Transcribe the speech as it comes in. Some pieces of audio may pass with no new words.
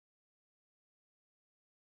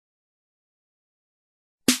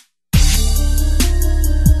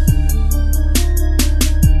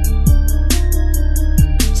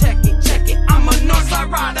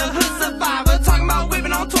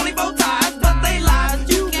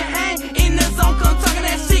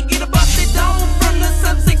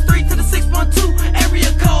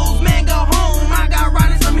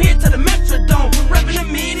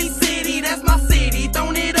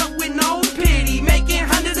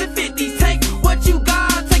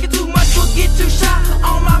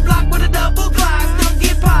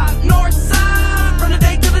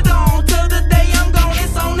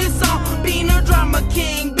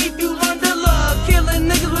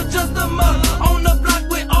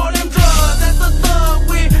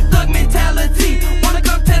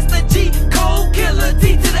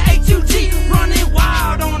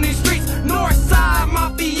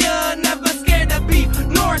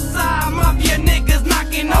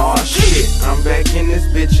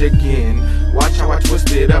again. Watch how I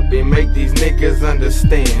twist it up and make these niggas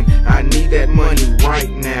understand. I need that money right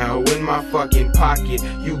now in my fucking pocket.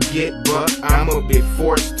 You get buck, I'm a bit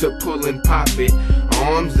forced to pull and pop it.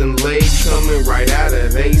 Arms and legs coming right out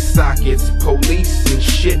of they sockets. Police and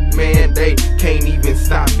shit, man, they can't even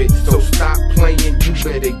stop it. So stop playing, you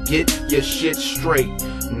better get your shit straight.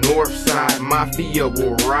 Northside Mafia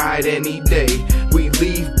will ride any day. We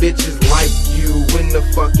leave bitches like you in the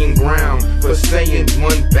fucking ground for saying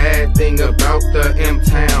one bad thing about the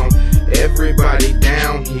M-Town. Everybody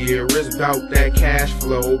down here is about that cash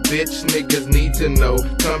flow. Bitch niggas need to know.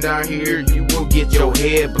 Come down here, you will get your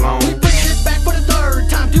head blown. We bringing it back for the third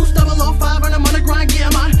time. Do stumble on 5 and I'm on the grind. Yeah,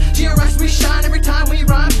 my GRS we shine every time we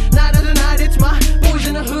rhyme. Night of the night, it's my boys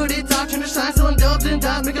in the hood. It's our turn to shine, selling dubs and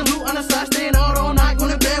dimes, making loot on the side, staying out all night,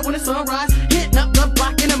 going to bed when the sunrise. Hitting up the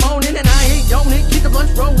block in the morning and I ain't yawning. Keep the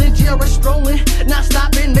blunts rolling, GRS strolling, not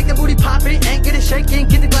stopping, make the booty popping, ain't get it shaking,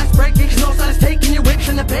 get the glass breaking. Cause no side is taking your whips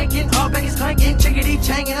and the bacon, all back is clanking, chickadee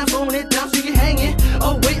changing, I'm slowing it down so you hanging.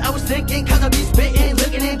 Oh wait, I was thinking, cause I be spitting,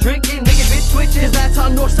 licking and drinking, making bitch switches. That's how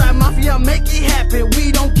Northside Mafia make it happen.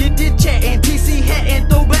 We don't get it chatting, TC hat and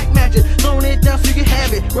throwback matches, slowing it down so you can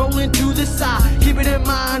have it, rolling to the side. Keep it in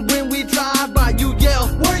mind when we drive by, you yell,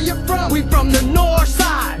 where you from? We from the north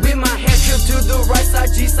side. With my head tilt to the right side,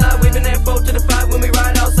 G side, waving that 4 to the 5 when we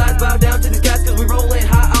ride outside. Bow down to the skies cause we rolling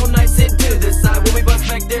high all night, sit to the side. When we bust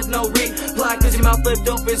back there's no reply cause your mouth flipped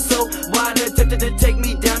open so wide. Attempted to take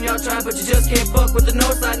me down, y'all try but you just can't fuck with the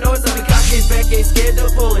north side. North side, we cock his back, ain't scared to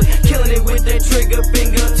pull it, killing it with that trigger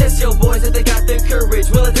finger. Test your boys if they got the courage,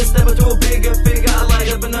 willing to step up to a bigger figure. I light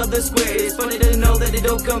up another square. It's funny to know that they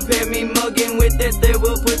don't compare me mugging with this. They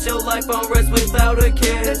will put your life on rest without a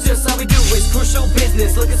care. That's just how we do it, crucial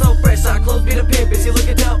business. Looking so fresh, our clothes be the pimpers. You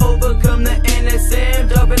looking to overcome the NSM.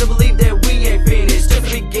 Dog better believe that we ain't finished, just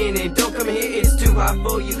the beginning. Don't come in here, it's too hot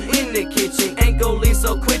for you in the kitchen. Ain't gon' leave,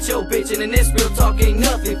 so quit your bitching. And this real talk ain't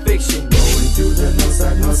nothing fiction. Rolling through the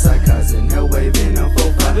north side, cousin, hell waving on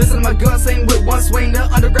 4-5. Listen to my gun saying with one swing, the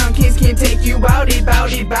underground kings can't take you out it,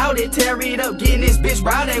 bout it, bout it. Tear it up, getting this bitch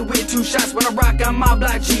routed with 2 shots. When I rock on my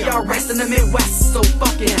block, GRS in the Midwest, so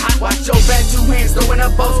fucking hot. Watch your back, 2 hands, throwing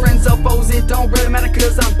up both friends or foes. It don't really matter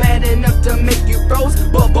cause I'm bad enough to make you froze.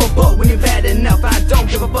 But when you're bad enough, I don't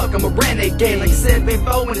give a fuck, I'm a renegade. Like a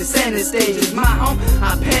 7-4 when the center stage is my home,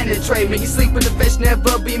 I penetrate. Make you sleep with the fish,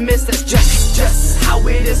 never be missed. That's just how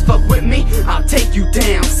it is, fuck with me, I'll take you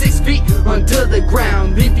down 6 feet under the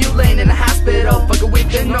ground, leave you laying in the hospital. Fuckin'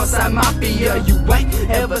 with the Northside Mafia, you ain't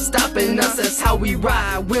ever stopping us. That's how we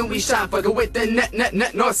ride when we shine, fuckin' with the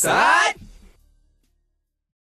Northside.